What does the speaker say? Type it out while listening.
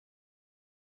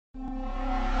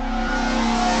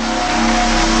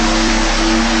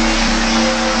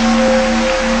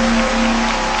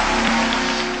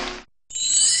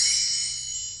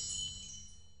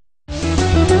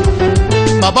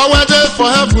Baba waited for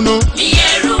heaven, no.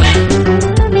 miyeruwe,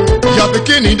 Your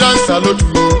bikini dance salute.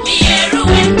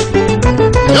 miyeruwe,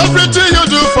 Everything you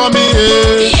do for me,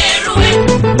 miyeruwe,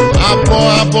 abo.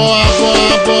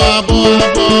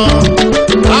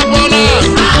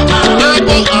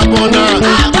 Abona.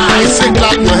 I say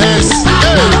clap your hands.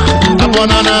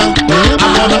 Abona.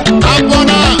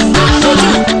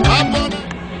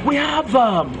 We have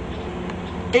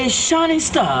a shining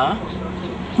star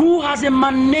who has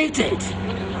emanated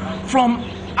from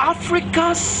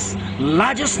Africa's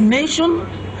largest nation,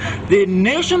 the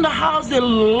nation that has the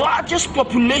largest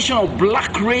population of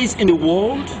black race in the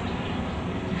world.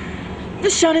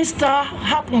 This shining star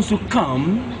happens to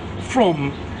come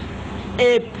from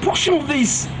a portion of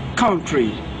this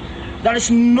country that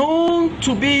is known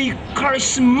to be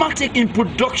charismatic in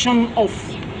production of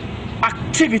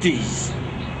activities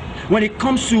when it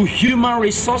comes to human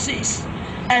resources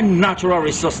and natural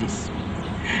resources,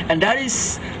 and that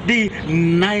is the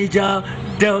Niger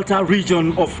Delta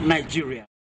region of Nigeria.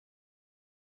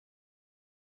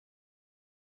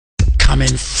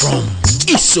 Coming from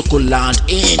Isoko land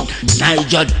in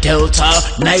Niger Delta,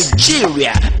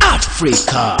 Nigeria,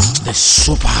 Africa, the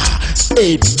super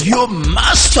Ebio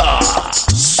master,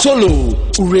 Solo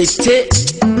Urete.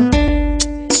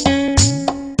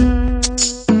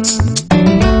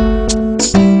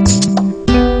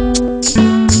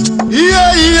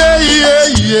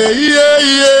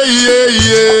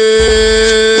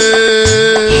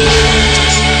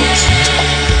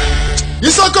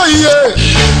 Isoko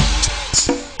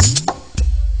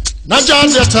Niger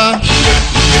Delta,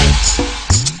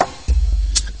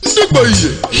 Ndigbo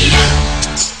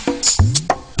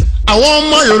àwọn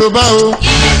ọmọ Yorùbá o,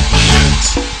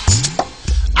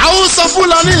 Hausa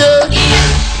Fulani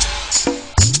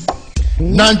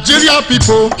Nigeria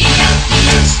people,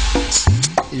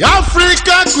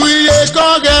 Africa kuye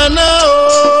kogene o.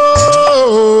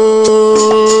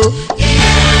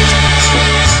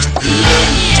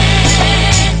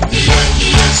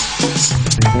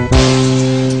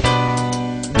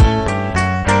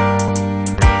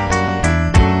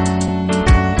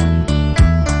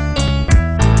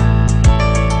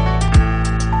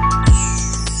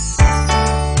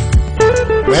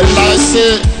 Well, I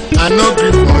say I no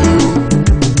gree for you.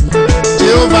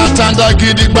 Jehovah tanda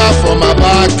gidigba for my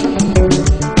back.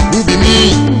 Who be me?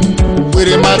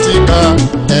 Urete Mighty Man.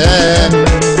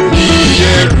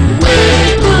 Miyeruwe.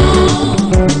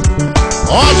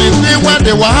 All the things when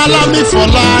they wahala me for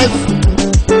life,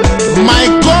 my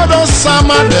God don't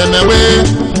summer them away.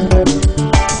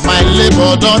 My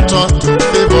labor don't turn to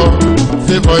favor.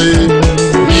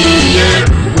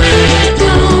 Miyeruwe.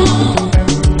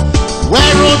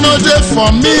 Where no day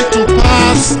for me to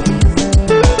pass,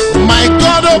 my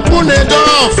God open a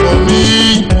door for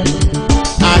me.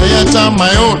 I enter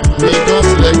my own because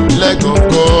leg of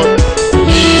God.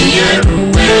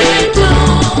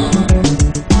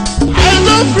 I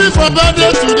no free for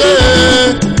birthday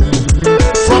today.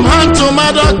 From hand to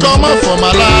mother come up for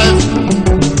my life.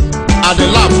 I dey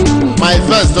laugh, my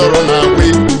first door run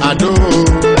away. I do.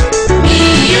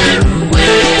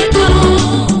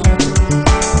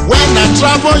 When I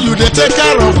travel, you dey take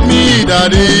care of me,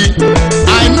 Daddy.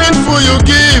 I mean for you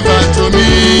give unto me.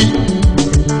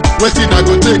 Wetin I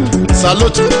go take?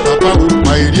 Salute to Papa who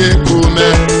my dear come.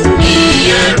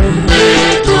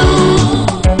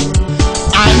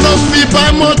 I no fit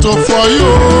buy motor for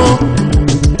you.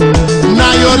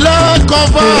 Now your leg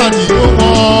cover the whole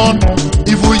one.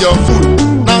 Even your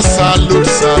food, now salute,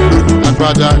 and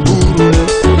brother guru.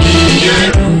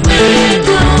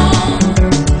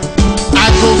 I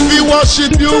go feel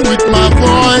worship you with my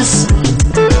voice.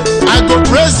 I go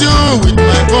praise you with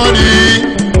my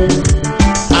body.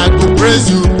 I go praise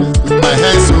you with my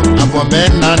hands, so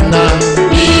abomenana.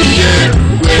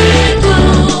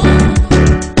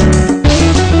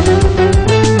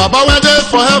 Baba went there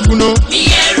for heaven, no.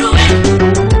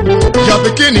 Your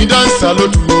bikini dance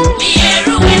salute.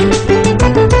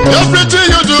 Everything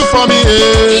you do for me,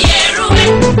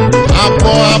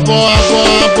 Abo.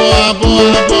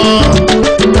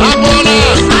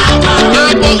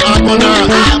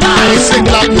 I say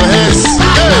clap your hands.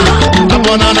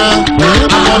 Abona.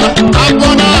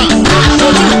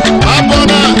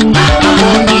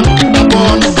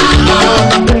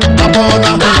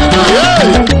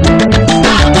 Yeah.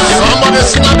 Somebody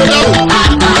snap it out.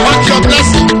 Watch your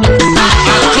blessing.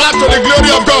 And clap to the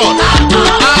glory of God.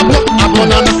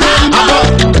 Abona.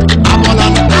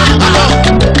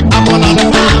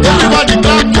 Everybody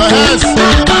clap your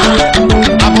hands.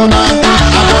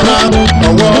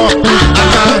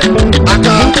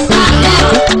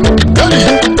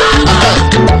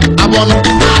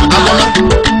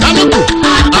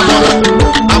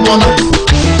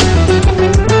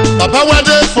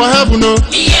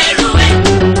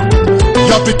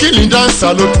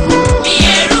 salute you.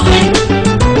 miyeruwe,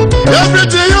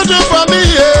 Everything you do for me,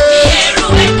 yeah.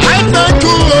 miyeruwe, I thank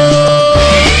you.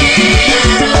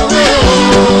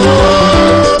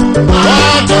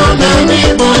 What a many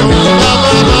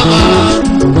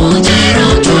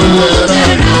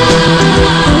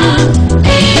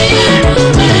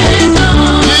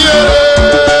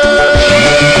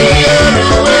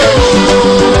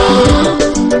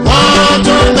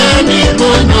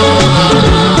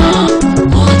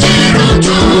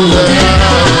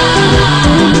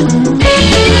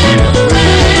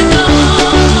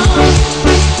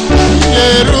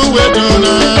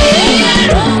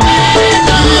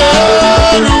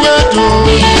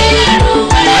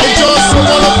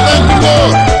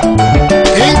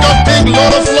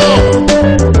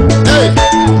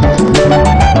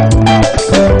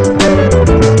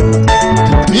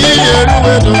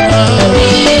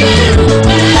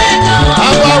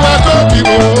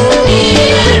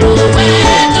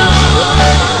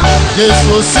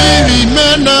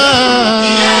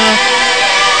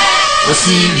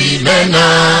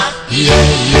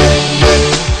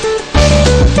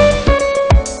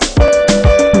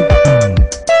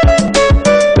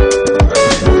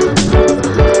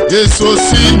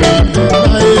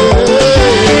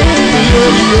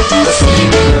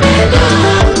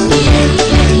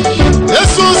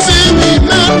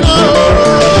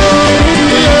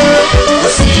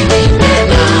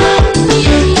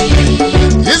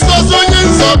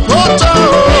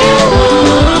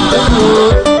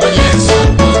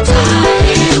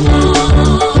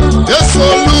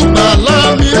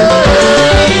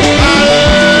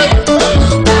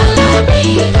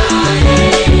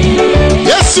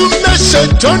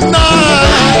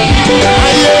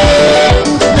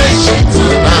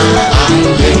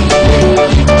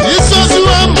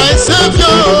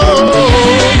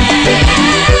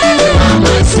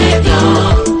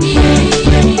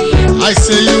I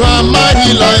say you are my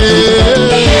healer.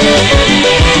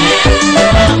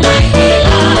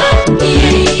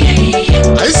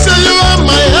 I say you are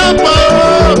my helper,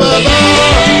 Baba.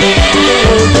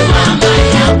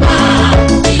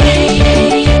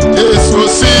 Yes, we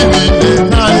see me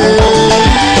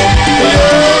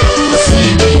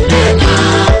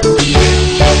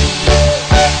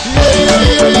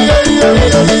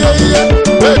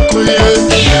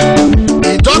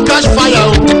it don't catch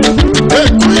fire.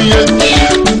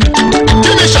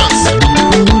 Give me chance.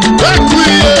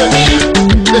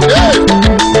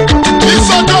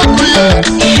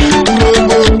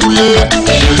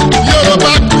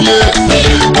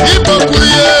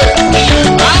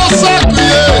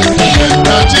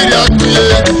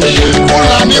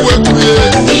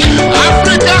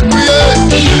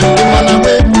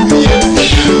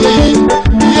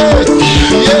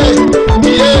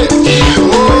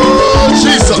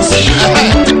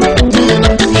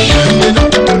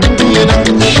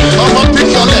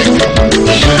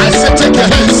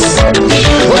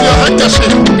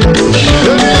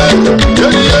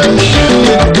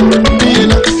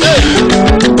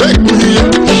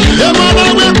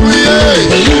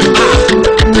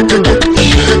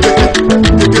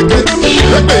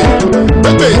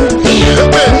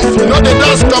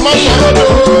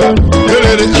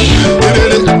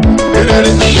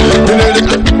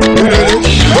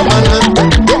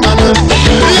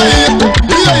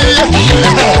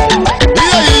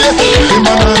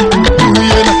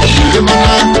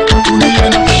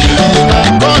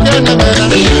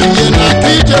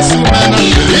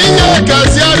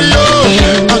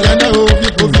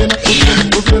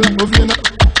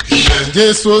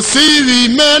 Yes, o si vi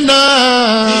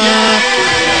mena,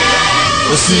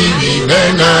 o si vi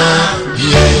mena.